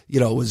 it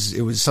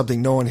was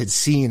something no one had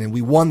seen, and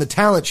we won the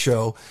talent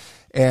show.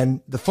 And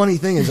the funny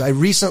thing is I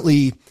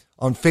recently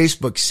on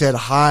Facebook said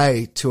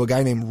hi to a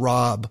guy named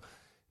Rob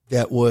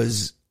that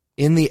was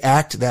in the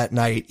act that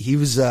night. He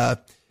was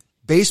a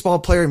baseball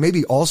player,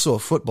 maybe also a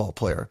football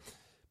player,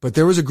 but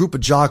there was a group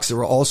of jocks that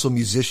were also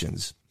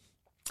musicians.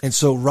 And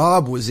so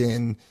Rob was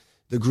in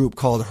the group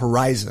called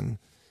Horizon,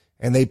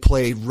 and they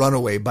played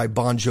Runaway by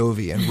Bon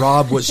Jovi. And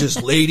Rob was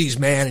just ladies'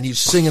 man, and he was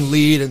singing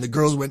lead, and the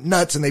girls went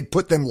nuts, and they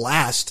put them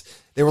last.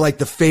 They were like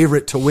the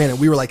favorite to win, and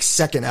we were like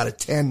 2nd out of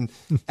 10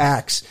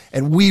 acts,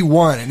 and we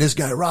won. And this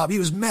guy, Rob, he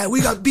was mad. We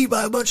got beat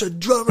by a bunch of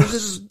drummers.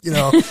 This is,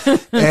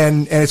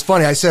 and it's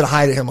funny. I said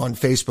hi to him on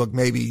Facebook,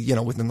 maybe,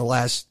 within the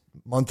last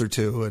month or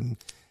 2.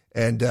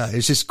 And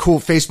it's just cool.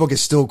 Facebook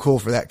is still cool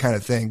for that kind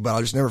of thing, but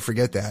I'll just never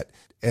forget that.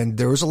 And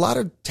there was a lot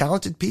of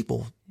talented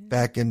people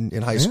back in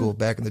high school,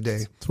 back in the day.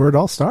 That's where it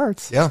all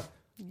starts. Yeah.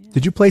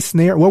 Did you play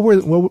snare?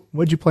 What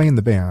did you play in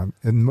the band?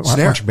 In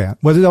snare. Marching band?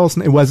 Was it all?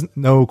 It wasn't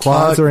no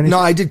quads or anything. No,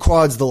 I did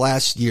quads the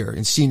last year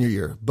in senior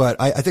year, but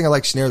I think I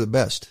like snare the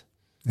best.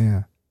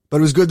 Yeah. But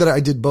it was good that I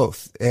did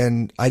both,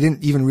 and I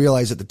didn't even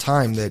realize at the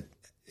time that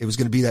it was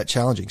going to be that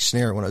challenging.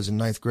 Snare when I was in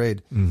 9th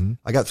grade,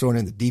 I got thrown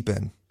in the deep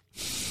end,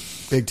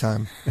 big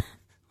time.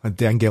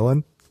 Dan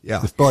Gillen.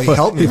 Yeah, well, he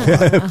helped me a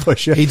lot.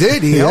 Push you. He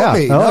did. He helped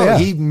me. Oh,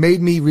 He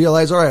made me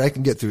realize, all right, I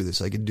can get through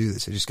this. I can do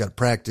this. I just got to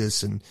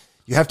practice, and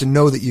you have to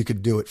know that you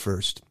could do it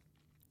first.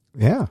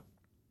 Yeah,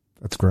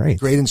 that's great.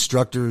 Great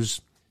instructors.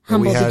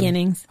 Humble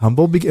beginnings.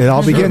 It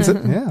all begins.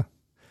 Yeah.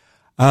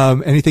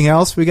 Anything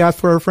else we got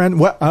for our friend?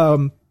 What?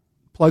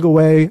 Plug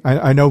away.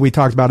 I know we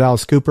talked about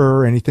Alice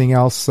Cooper. Anything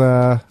else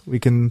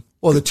we can?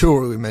 Well, the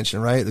tour we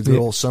mentioned, right? The good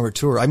old summer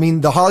tour. I mean,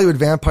 the Hollywood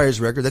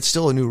Vampires record, that's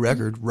still a new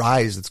record.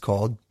 Rise, it's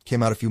called.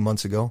 Came out a few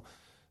months ago.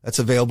 That's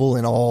available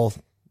in all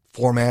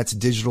formats,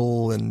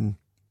 digital and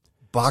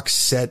box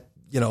set,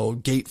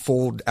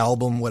 gatefold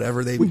album,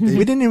 whatever. We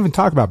didn't even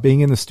talk about being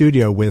in the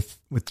studio with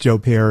Joe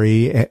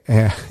Perry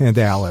and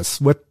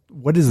Alice.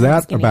 What is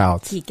that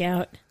about? Geek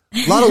out.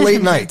 A lot of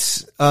late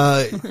nights.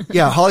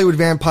 Hollywood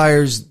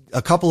Vampires,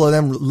 a couple of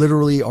them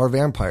literally are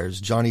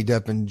vampires. Johnny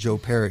Depp and Joe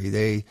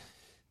Perry.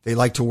 They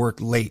like to work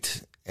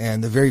late.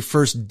 And the very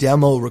first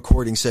demo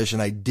recording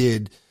session I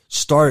did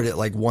started at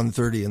like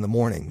 1:30 in the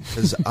morning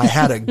because I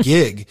had a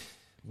gig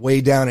way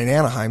down in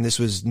Anaheim. This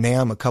was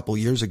NAMM a couple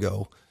years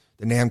ago,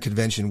 the NAMM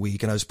convention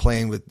week. And I was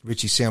playing with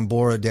Richie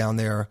Sambora down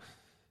there.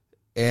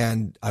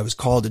 And I was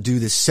called to do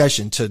this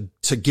session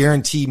to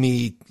guarantee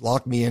me,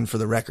 lock me in for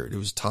the record. It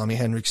was Tommy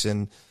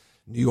Hendrickson,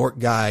 New York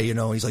guy,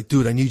 he's like,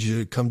 dude, I need you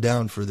to come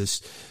down for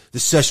this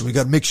session. We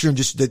got to make sure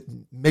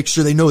make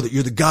sure they know that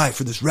you're the guy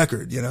for this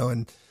record,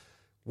 and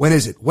when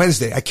is it?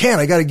 Wednesday. I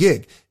got a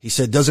gig. He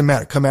said, doesn't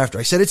matter. Come after.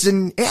 I said, it's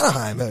in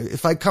Anaheim.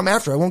 If I come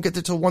after, I won't get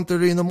there till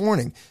 1:30 in the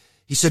morning.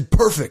 He said,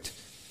 perfect.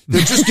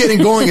 They're just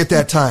getting going at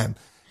that time.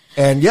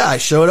 And yeah, I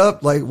showed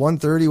up like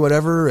 1:30,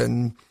 whatever.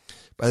 And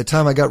by the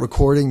time I got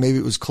recording, maybe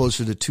it was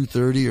closer to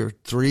 2:30 or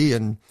 3.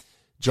 And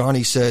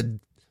Johnny said,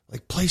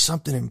 like, play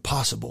something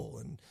impossible.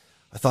 And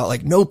I thought,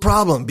 like, no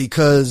problem,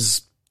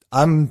 because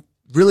I'm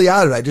really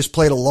out of it. I just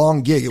played a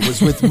long gig. It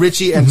was with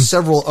Richie and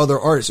several other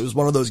artists. It was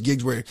one of those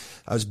gigs where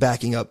I was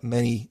backing up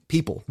many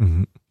people.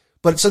 Mm-hmm.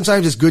 But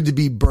sometimes it's good to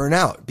be burnt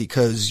out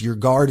because your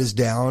guard is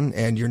down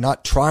and you're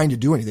not trying to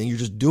do anything. You're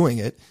just doing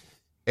it.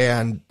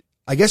 And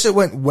I guess it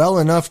went well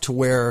enough to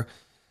where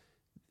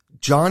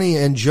Johnny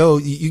and Joe,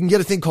 you can get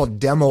a thing called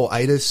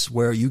demo-itis,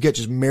 where you get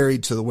just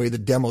married to the way the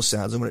demo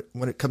sounds. And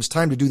when it comes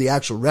time to do the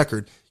actual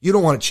record, you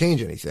don't want to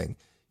change anything.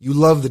 You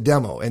love the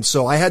demo. And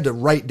so I had to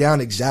write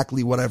down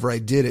exactly whatever I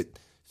did at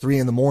 3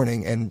 a.m.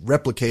 and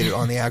replicate it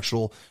on the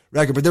actual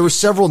record. But there were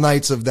several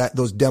nights of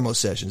those demo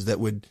sessions that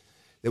would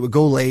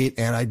go late,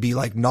 and I'd be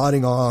like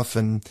nodding off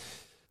and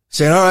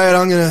saying, all right,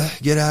 I'm going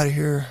to get out of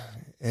here.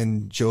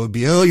 And Joe would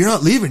be, oh, you're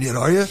not leaving yet,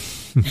 are you?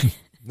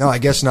 No, I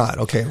guess not.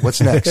 Okay,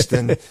 what's next?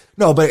 And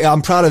no, but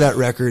I'm proud of that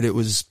record. It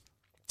was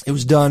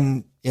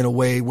done in a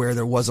way where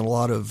there wasn't a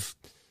lot of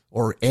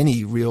or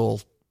any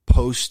real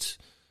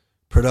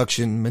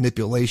post-production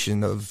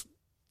manipulation of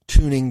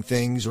tuning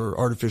things or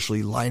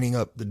artificially lining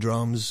up the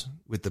drums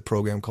with the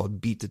program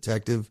called Beat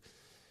Detective.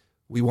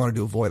 We wanted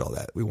to avoid all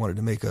that. We wanted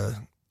to make a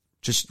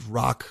just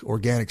rock,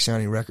 organic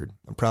sounding record.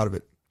 I'm proud of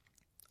it.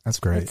 That's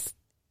great.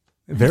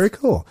 Very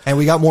cool. And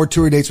we got more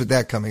tour dates with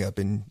that coming up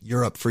in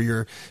Europe for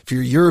your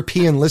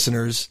European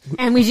listeners.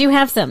 And we do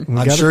have some.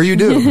 I'm sure you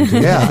do.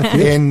 Yeah.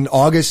 In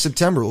August,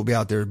 September, we'll be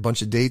out there. A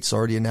bunch of dates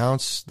already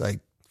announced, like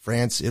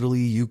France,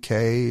 Italy,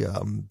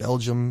 UK,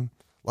 Belgium,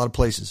 a lot of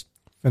places.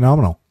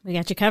 Phenomenal. We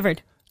got you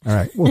covered. All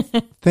right. Well,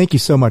 thank you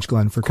so much,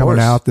 Glenn, for coming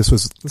out. This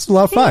was a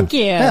lot of fun. Thank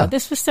you. Yeah.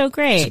 This was so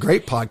great. It's a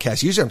great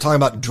podcast. Usually I'm talking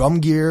about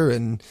drum gear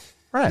and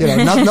right.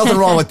 Nothing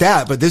wrong with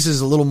that, but this is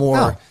a little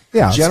more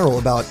general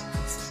about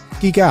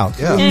geek out.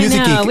 Yeah.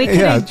 Music geek.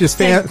 Yeah. Just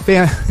fan.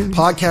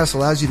 Podcast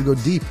allows you to go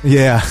deep.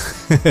 Yeah.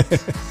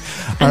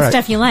 On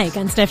stuff you like,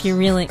 on stuff you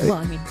really, well,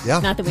 I mean,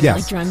 not that we don't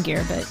like drum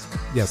gear, but.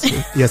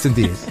 Yes,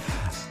 indeed.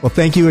 Well,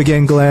 thank you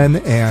again, Glenn,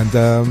 and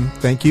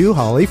thank you,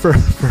 Holly, for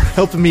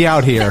helping me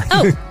out here.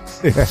 Oh,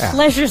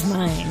 pleasure's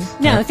mine.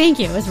 No, thank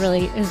you. It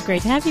was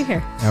great to have you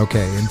here.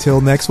 Okay, until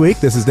next week,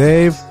 this is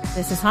Dave.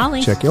 This is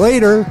Holly. Check you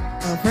later.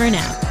 Over and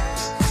out.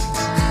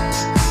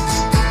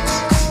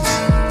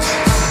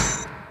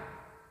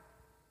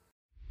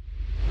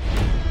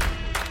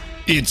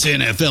 It's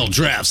NFL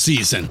draft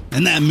season,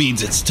 and that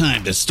means it's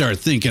time to start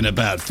thinking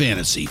about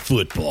fantasy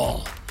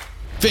football.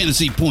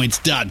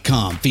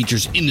 FantasyPoints.com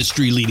features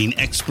industry-leading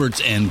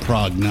experts and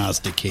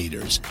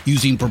prognosticators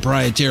using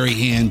proprietary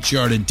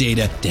hand-charted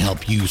data to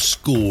help you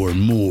score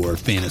more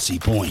fantasy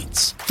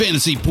points.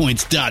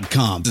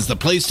 FantasyPoints.com is the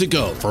place to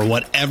go for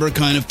whatever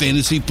kind of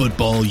fantasy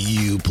football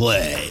you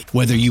play.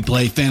 Whether you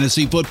play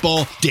fantasy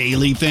football,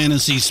 daily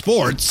fantasy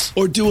sports,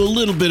 or do a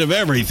little bit of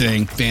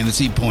everything,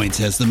 Fantasy Points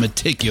has the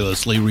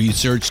meticulously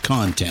researched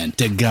content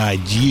to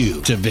guide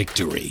you to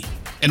victory.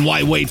 And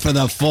why wait for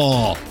the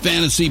fall?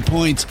 Fantasy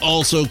Points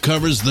also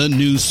covers the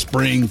new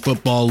spring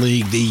football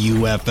league, the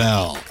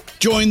UFL.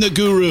 Join the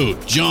guru,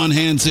 John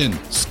Hansen,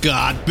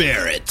 Scott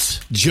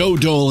Barrett, Joe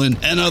Dolan,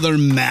 and other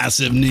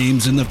massive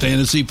names in the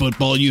fantasy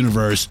football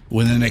universe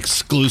with an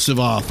exclusive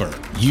offer.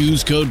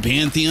 Use code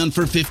Pantheon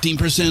for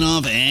 15%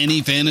 off any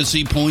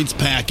Fantasy Points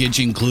package,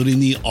 including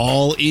the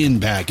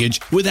all-in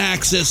package, with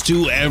access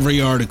to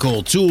every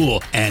article,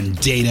 tool, and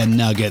data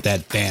nugget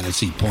that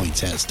Fantasy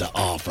Points has to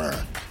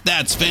offer.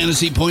 That's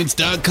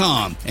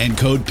FantasyPoints.com and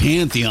code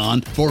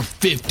Pantheon for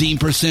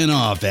 15%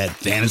 off at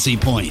Fantasy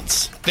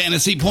Points.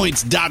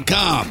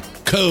 FantasyPoints.com,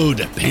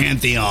 code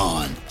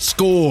Pantheon.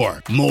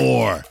 Score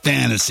more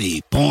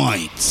fantasy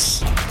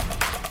points.